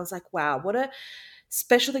leaving. And I was like, "Wow, what a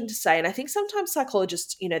special thing to say." And I think sometimes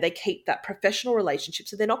psychologists, they keep that professional relationship,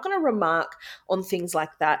 so they're not going to remark on things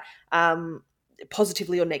like that,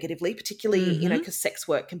 positively or negatively, particularly Mm-hmm. because sex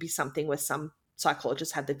work can be something where some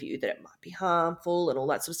psychologists have the view that it might be harmful and all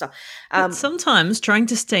that sort of stuff. But sometimes trying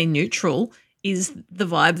to stay neutral is the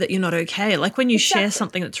vibe that you're not okay. Like when you share Exactly.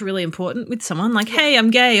 something that's really important with someone, like, Yeah. hey, I'm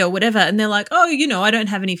gay or whatever, and they're like, oh, I don't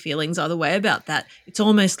have any feelings either way about that. It's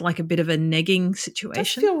almost like a bit of a negging It does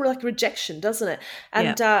situation. feel like rejection, doesn't it?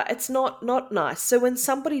 Yeah. And it's not nice. So when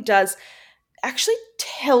somebody does actually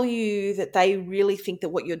tell you that they really think that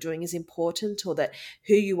what you're doing is important, or that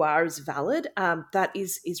who you are is valid, that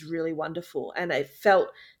is really wonderful, and it felt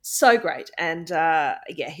so great. And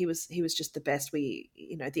yeah, he was just the best.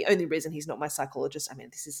 The only reason he's not my psychologist, I mean,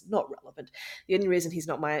 this is not relevant, the only reason he's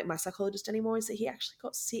not my psychologist anymore is that he actually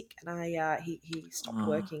got sick, and he stopped Oh,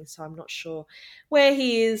 working, so I'm not sure where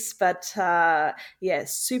he is. But yeah,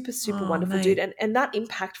 super, super oh, wonderful dude. mate. And that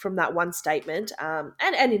impact from that one statement, I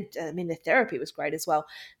mean, the therapy was great as well,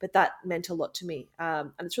 but that meant a lot to me.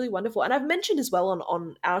 And it's really wonderful. And I've mentioned as well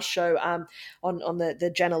on our show, on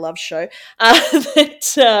the Jenna Love show,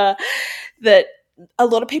 that a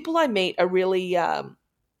lot of people I meet are really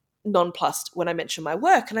nonplussed when I mention my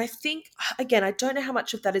work. And I think, again, I don't know how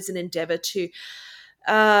much of that is an endeavor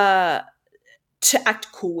uh, to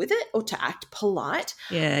act cool with it or to act polite.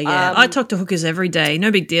 Yeah, yeah. I Um, talk to hookers every day. No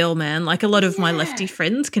big deal, man. Like a lot of my lefty yeah.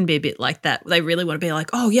 friends can be a bit like that. They really want to be like,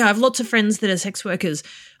 oh, yeah, I have lots of friends that are sex workers.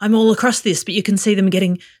 I'm all across this, but you can see them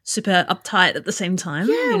getting super uptight at the same time,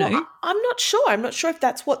 Yeah, well, I'm not sure. I'm not sure if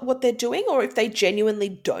that's what they're doing or if they genuinely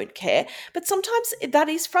don't care. But sometimes that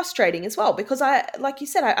is frustrating as well, because like you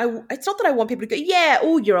said, it's not that I want people to go, yeah,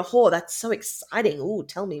 oh, you're a whore. That's so exciting. Oh,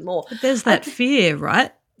 tell me more. But there's I, that fear,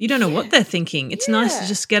 right? You don't know what yeah, they're thinking. It's nice to yeah.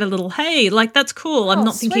 just get a little, hey, like that's cool. I'm Oh,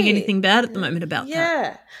 not thinking anything sweet. bad at the moment about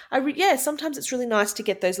that. Yeah, yeah. Sometimes it's really nice to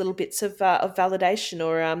get those little bits of validation,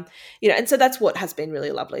 or and so that's what has been really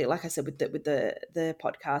lovely. Like I said, with the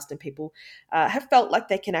podcast, and people have felt like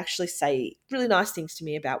they can actually say really nice things to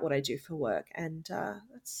me about what I do for work, and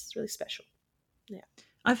that's really special. Yeah.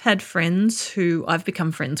 I've had friends who I've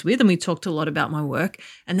become friends with, and we talked a lot about my work,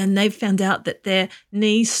 and then they've found out that their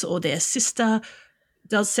niece or their sister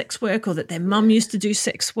does sex work, or that their mum Yeah. used to do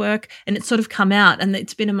sex work, and it's sort of come out, and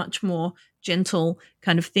it's been a much more gentle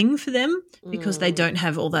kind of thing for them because they Mm, don't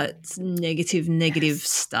have all that negative yes.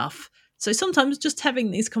 stuff. So sometimes just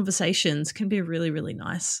having these conversations can be really, really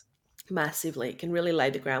nice. Massively. It can really lay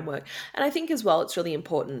the groundwork. And I think as well, it's really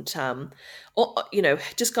important,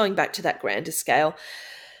 just going back to that grander scale,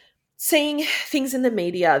 seeing things in the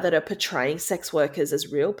media that are portraying sex workers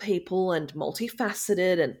as real people and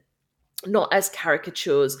multifaceted and not as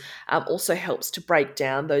caricatures, also helps to break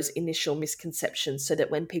down those initial misconceptions, so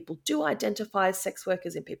that when people do identify as sex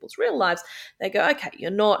workers in people's real lives, they go, okay,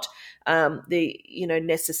 you're not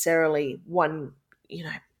necessarily one,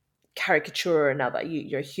 caricature or another.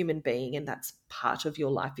 You're a human being, and that's part of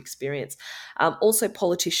your life experience. Also,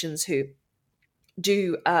 politicians who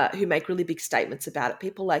who make really big statements about it.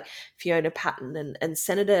 People like Fiona Patton and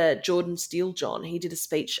Senator Jordan Steele John. He did a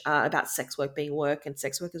speech about sex work being work and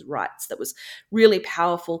sex workers' rights that was really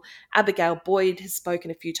powerful. Abigail Boyd has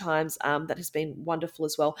spoken a few times. That has been wonderful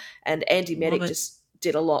as well. And Andy Medic just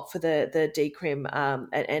did a lot for the decrim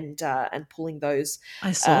and pulling those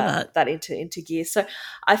I saw that into gear. So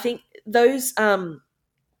I think those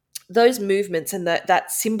movements and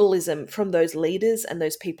that symbolism from those leaders and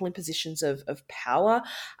those people in positions of power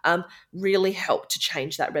really help to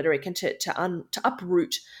change that rhetoric and to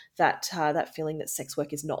uproot that feeling that sex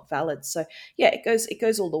work is not valid. So yeah, it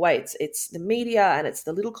goes all the way. It's the media, and it's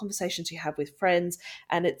the little conversations you have with friends,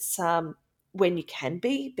 and it's when you can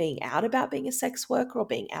being out about being a sex worker or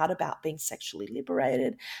being out about being sexually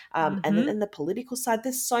liberated, and then the political side.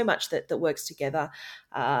 There's so much that works together,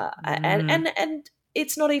 and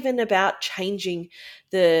it's not even about changing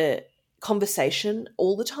the conversation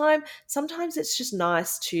all the time. Sometimes it's just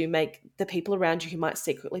nice to make the people around you who might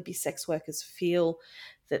secretly be sex workers feel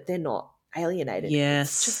that they're not alienated. Yes.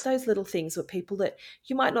 It's just those little things with people that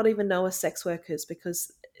you might not even know are sex workers, because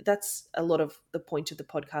that's a lot of the point of the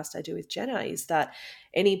podcast I do with Jenna, is that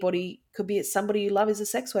anybody could be somebody you love is a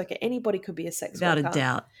sex worker. Anybody could be a sex worker. Without a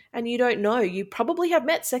doubt. And you don't know. You probably have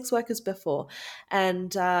met sex workers before.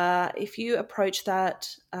 And if you approach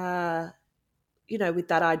that, with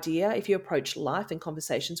that idea, if you approach life and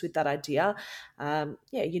conversations with that idea,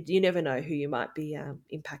 you never know who you might be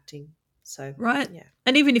impacting. So, right. Yeah.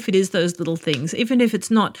 And even if it is those little things, even if it's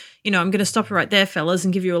not, I'm going to stop you right there, fellas,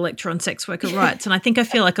 and give you a lecture on sex worker rights. And I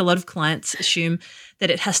feel like a lot of clients assume that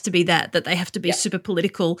it has to be that they have to be super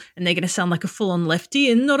political and they're going to sound like a full-on lefty,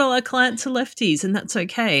 and not all our clients are lefties, and that's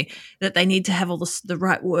okay, that they need to have all the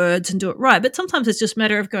right words and do it right. But sometimes it's just a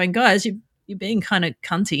matter of going, guys, you're being kind of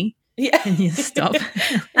cunty. Yeah. Can you stop?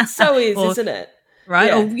 It so is, isn't it? Right?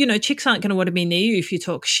 Yeah. Or, chicks aren't going to want to be near you if you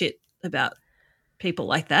talk shit about people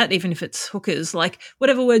like that, even if it's hookers. Like,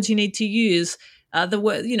 whatever words you need to use, the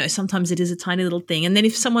word, sometimes it is a tiny little thing. And then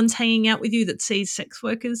if someone's hanging out with you that sees sex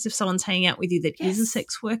workers, if someone's hanging out with you that is a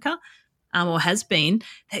sex worker, or has been,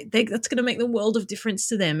 that's going to make the world of difference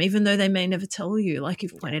to them, even though they may never tell you, like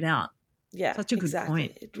you've pointed out. Yeah, such a good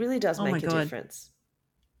point. It really does make a difference.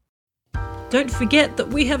 Don't forget that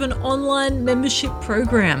we have an online membership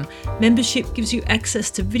program. Membership gives you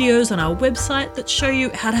access to videos on our website that show you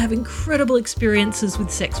how to have incredible experiences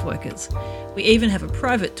with sex workers. We even have a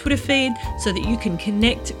private Twitter feed so that you can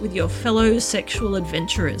connect with your fellow sexual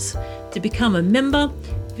adventurers. To become a member,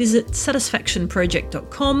 visit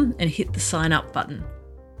satisfactionproject.com and hit the sign up button.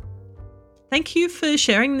 Thank you for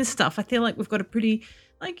sharing this stuff. I feel like we've got a pretty,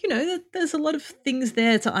 there's a lot of things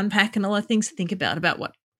there to unpack and a lot of things to think about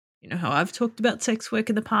what, how I've talked about sex work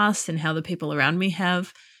in the past and how the people around me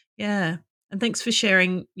have. Yeah. And thanks for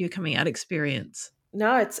sharing your coming out experience.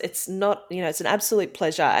 No, it's not, it's an absolute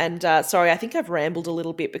pleasure. And sorry, I think I've rambled a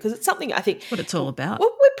little bit because it's something I think. What it's all about. We're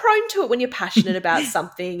prone to it when you're passionate about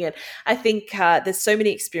something. And I think there's so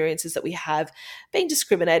many experiences that we have being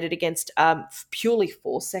discriminated against purely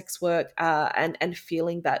for sex work and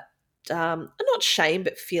feeling that, not shame,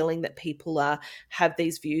 but feeling that people have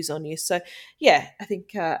these views on you. So yeah, I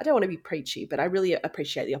think I don't want to be preachy, but I really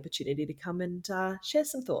appreciate the opportunity to come and share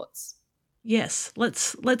some thoughts. Yes,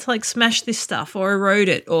 let's like smash this stuff or erode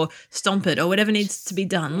it or stomp it or whatever needs to be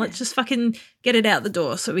done. Let's just fucking get it out the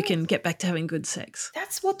door so we can get back to having good sex.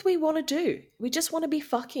 That's what we want to do. We just want to be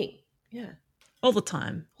fucking. Yeah. All the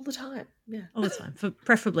time. All the time. Yeah. All the time. For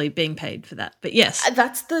preferably being paid for that. But yes.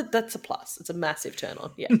 That's a plus. It's a massive turn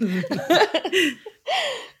on. Yeah.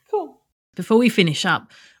 Cool. Before we finish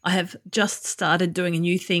up, I have just started doing a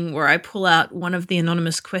new thing where I pull out one of the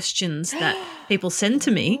anonymous questions that people send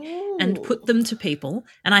to me and put them to people.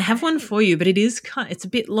 And I have one for you, but it's a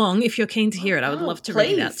bit long. If you're keen to hear it, I would love to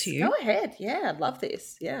read it out to you. Go ahead. Yeah, I'd love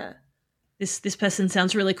this. Yeah. This person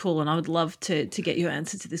sounds really cool, and I would love to get your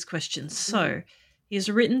answer to this question. So he's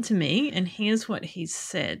written to me, and here's what he's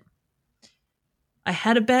said. I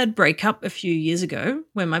had a bad breakup a few years ago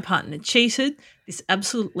when my partner cheated. This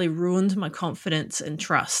absolutely ruined my confidence and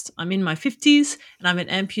trust. I'm in my 50s and I'm an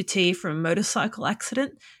amputee from a motorcycle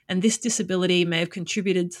accident, and this disability may have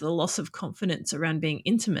contributed to the loss of confidence around being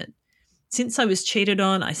intimate. Since I was cheated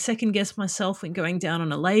on, I second-guess myself when going down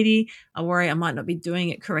on a lady. I worry I might not be doing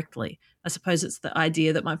it correctly. I suppose it's the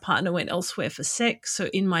idea that my partner went elsewhere for sex, so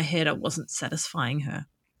in my head I wasn't satisfying her.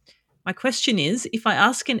 My question is, if I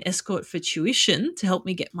ask an escort for tuition to help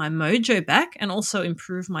me get my mojo back and also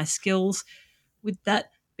improve my skills, would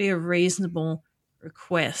that be a reasonable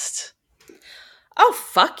request? Oh,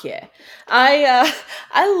 fuck yeah. I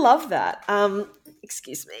love that.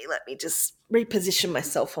 excuse me, let me just reposition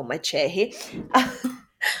myself on my chair here.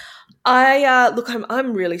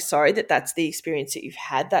 I'm really sorry that that's the experience that you've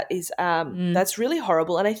had. That is that's really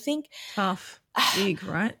horrible, and I think Tough, big,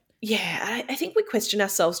 right? yeah, I think we question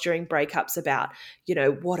ourselves during breakups about,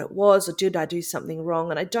 what it was or did I do something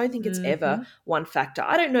wrong? And I don't think it's ever one factor.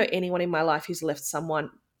 I don't know anyone in my life who's left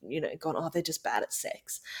someone, gone, oh, they're just bad at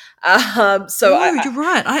sex. You're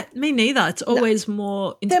right. Me neither. It's always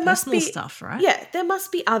more interpersonal stuff, right? Yeah, there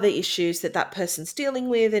must be other issues that person's dealing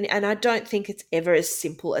with. And I don't think it's ever as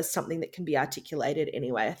simple as something that can be articulated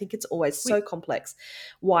anyway. I think it's always so complex.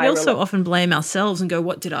 We also often blame ourselves and go,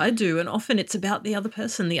 what did I do? And often it's about the other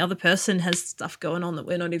person. The other person has stuff going on that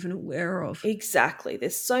we're not even aware of. Exactly.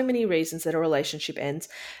 There's so many reasons that a relationship ends.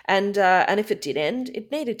 And if it did end,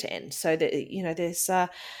 it needed to end. So that, there's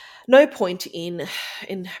no point in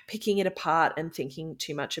picking it apart and thinking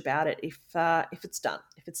too much about it if it's done.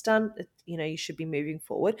 If it's done, you should be moving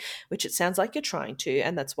forward, which it sounds like you're trying to,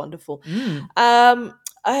 and that's wonderful. I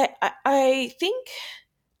think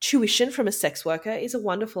tuition from a sex worker is a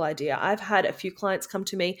wonderful idea. I've had a few clients come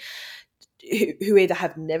to me who either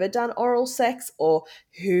have never done oral sex or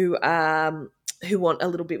who want a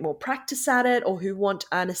little bit more practice at it, or who want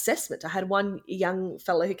an assessment. I had one young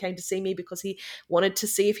fellow who came to see me because he wanted to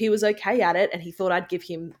see if he was okay at it, and he thought I'd give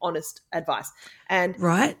him honest advice. And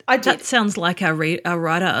right, I did. That sounds like our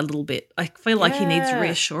writer a little bit. I feel like he needs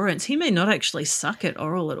reassurance. He may not actually suck at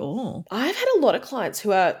oral at all. I've had a lot of clients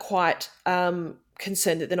who are quite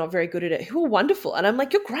concerned that they're not very good at it, who are wonderful, and I'm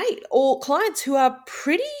like, you're great. Or clients who are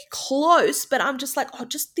pretty close, but I'm just like, oh,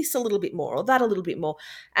 just this a little bit more or that a little bit more.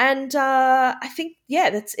 And I think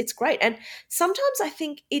it's great. And sometimes I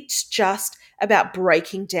think it's just about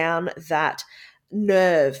breaking down that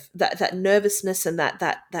nerve, that nervousness and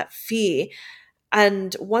that fear.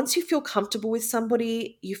 And once you feel comfortable with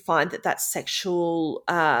somebody, you find that sexual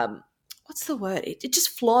what's the word? It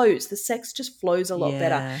just flows. The sex just flows a lot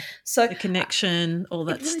better. So the connection, all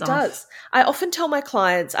that it really stuff. Does. I often tell my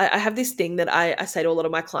clients, I have this thing that I say to a lot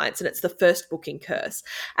of my clients, and it's the first booking curse.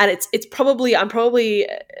 And I'm probably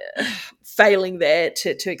failing there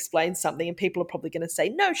to explain something, and people are probably going to say,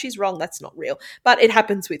 no, she's wrong. That's not real. But it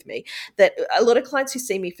happens with me that a lot of clients who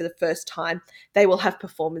see me for the first time, they will have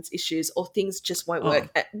performance issues or things just won't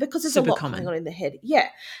work because there's a lot going on in the head. Yeah.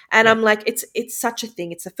 And I'm like, it's such a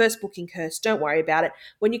thing. It's the first booking curse. Don't worry about it.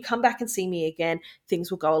 When you come back and see me again,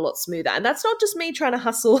 things will go a lot smoother. And that's not just me trying to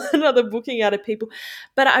hustle another booking out of people.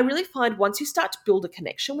 But I really find once you start to build a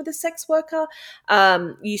connection with a sex worker,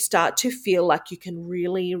 you start to feel like you can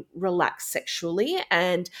really relax sexually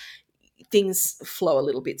and things flow a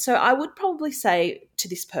little bit. So I would probably say to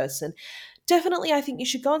this person, definitely, I think you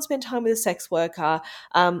should go and spend time with a sex worker,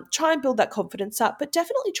 try and build that confidence up, but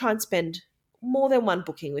definitely try and spend more than one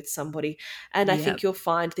booking with somebody. And I think you'll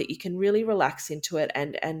find that you can really relax into it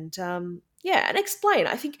and explain.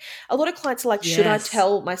 I think a lot of clients are like, should I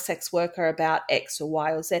tell my sex worker about X or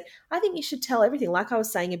Y or Z? I think you should tell everything. Like I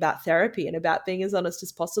was saying about therapy and about being as honest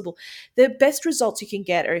as possible. The best results you can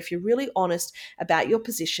get are if you're really honest about your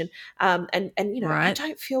position. I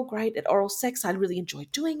don't feel great at oral sex. I really enjoy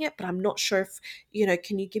doing it, but I'm not sure if,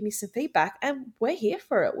 can you give me some feedback? And we're here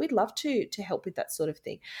for it. We'd love to help with that sort of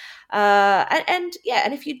thing. And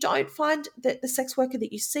if you don't find that the sex worker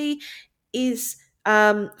that you see is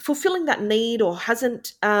fulfilling that need or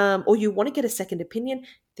hasn't, or you want to get a second opinion,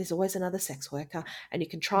 there's always another sex worker and you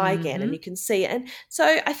can try again and you can see. And so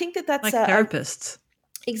I think that's like therapists.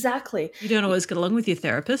 Exactly. You don't always get along with your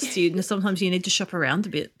therapist. Sometimes you need to shop around a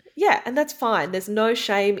bit. Yeah, and that's fine. There's no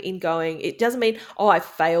shame in going. It doesn't mean, I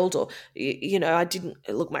failed or, I didn't,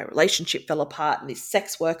 look, my relationship fell apart and this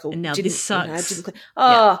sex worker and now this sucks.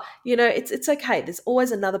 It's okay. There's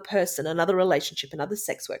always another person, another relationship, another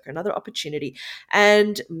sex worker, another opportunity.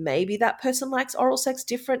 And maybe that person likes oral sex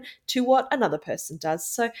different to what another person does.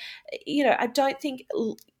 So, I don't think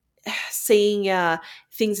seeing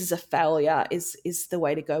things as a failure is the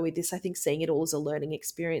way to go with this. I think seeing it all as a learning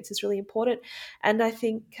experience is really important. And I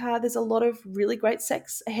think there's a lot of really great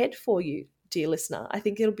sex ahead for you, dear listener. I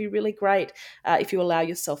think it'll be really great if you allow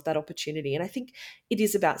yourself that opportunity. And I think it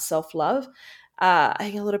is about self-love. I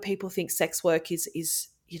think a lot of people think sex work is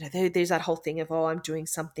there's that whole thing of, I'm doing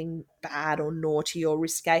something bad or naughty or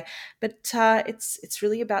risque, but it's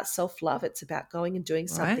really about self-love. It's about going and doing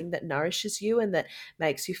something that nourishes you and that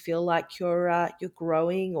makes you feel like you're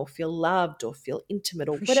growing or feel loved or feel intimate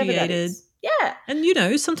or whatever that is. Yeah. And,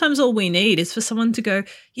 sometimes all we need is for someone to go,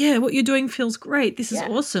 yeah, what you're doing feels great. This is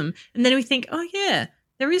awesome. And then we think, oh, yeah,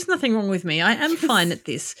 there is nothing wrong with me. I am fine at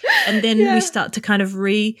this. And then we start to kind of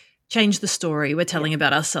change the story we're telling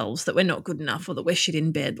about ourselves, that we're not good enough or that we're shit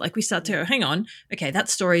in bed. Like we start to go, hang on, okay, that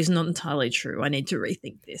story is not entirely true. I need to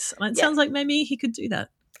rethink this. And it sounds like maybe he could do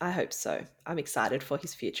that. I hope so. I'm excited for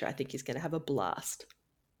his future. I think he's going to have a blast.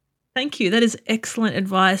 Thank you. That is excellent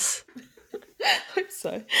advice. I hope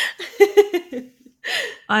so.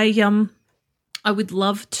 I would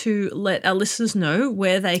love to let our listeners know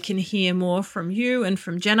where they can hear more from you and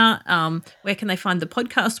from Jenna. Where can they find the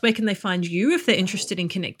podcast? Where can they find you if they're interested in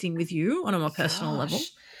connecting with you on a more personal level?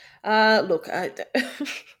 Look,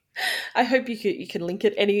 I hope you can link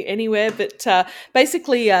it anywhere, but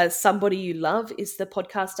basically, Somebody You Love is the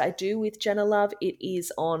podcast I do with Jenna Love. It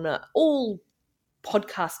is on all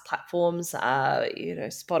podcast platforms,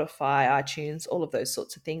 Spotify, iTunes, all of those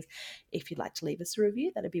sorts of things. If you'd like to leave us a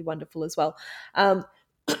review, that'd be wonderful as well.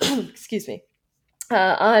 Excuse me.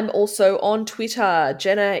 I'm also on Twitter.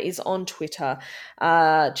 Jenna is on Twitter.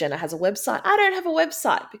 Jenna has a website. I don't have a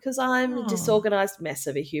website because I'm a disorganized mess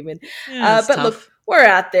of a human. But tough. Look, we're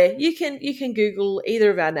out there. You can Google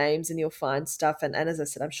either of our names and you'll find stuff. And as I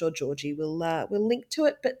said, I'm sure Georgie will link to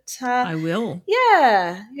it. But I will.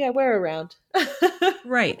 Yeah, we're around.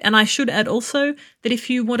 Right. And I should add also that if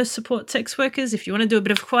you want to support sex workers, if you want to do a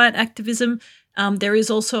bit of quiet activism, there is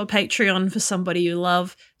also a Patreon for Somebody You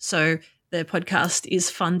Love. So the podcast is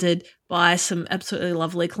funded by some absolutely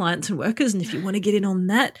lovely clients and workers. And if you want to get in on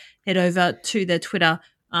that, head over to their Twitter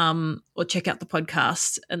or check out the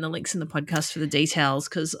podcast and the links in the podcast for the details,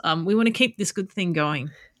 because we want to keep this good thing going.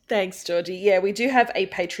 Thanks, Georgie. Yeah, we do have a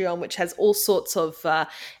Patreon which has all sorts of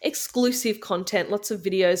exclusive content, lots of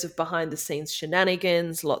videos of behind-the-scenes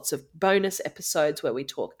shenanigans, lots of bonus episodes where we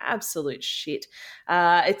talk absolute shit.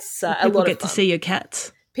 It's a lot of fun. People get to see your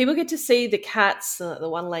cats. People get to see the cats, the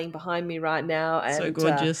one laying behind me right now, and so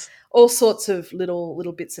gorgeous. All sorts of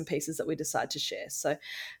little bits and pieces that we decide to share. So,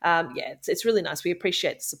 it's really nice. We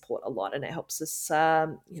appreciate the support a lot, and it helps us.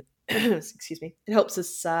 Excuse me. It helps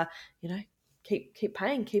us, keep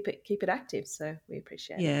paying, keep it active. So we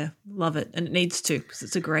appreciate it. Yeah, love it, and it needs to, because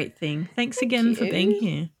it's a great thing. Thanks again for being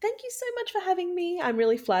here. Thank you so much for having me. I'm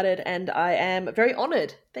really flattered, and I am very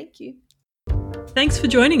honoured. Thank you. Thanks for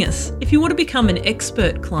joining us. If you want to become an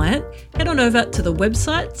expert client, head on over to the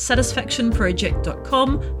website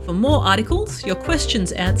satisfactionproject.com for more articles, your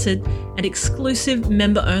questions answered, and exclusive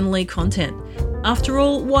member-only content. After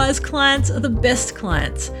all, wise clients are the best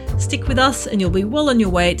clients. Stick with us and you'll be well on your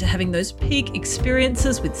way to having those peak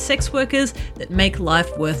experiences with sex workers that make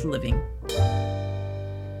life worth living.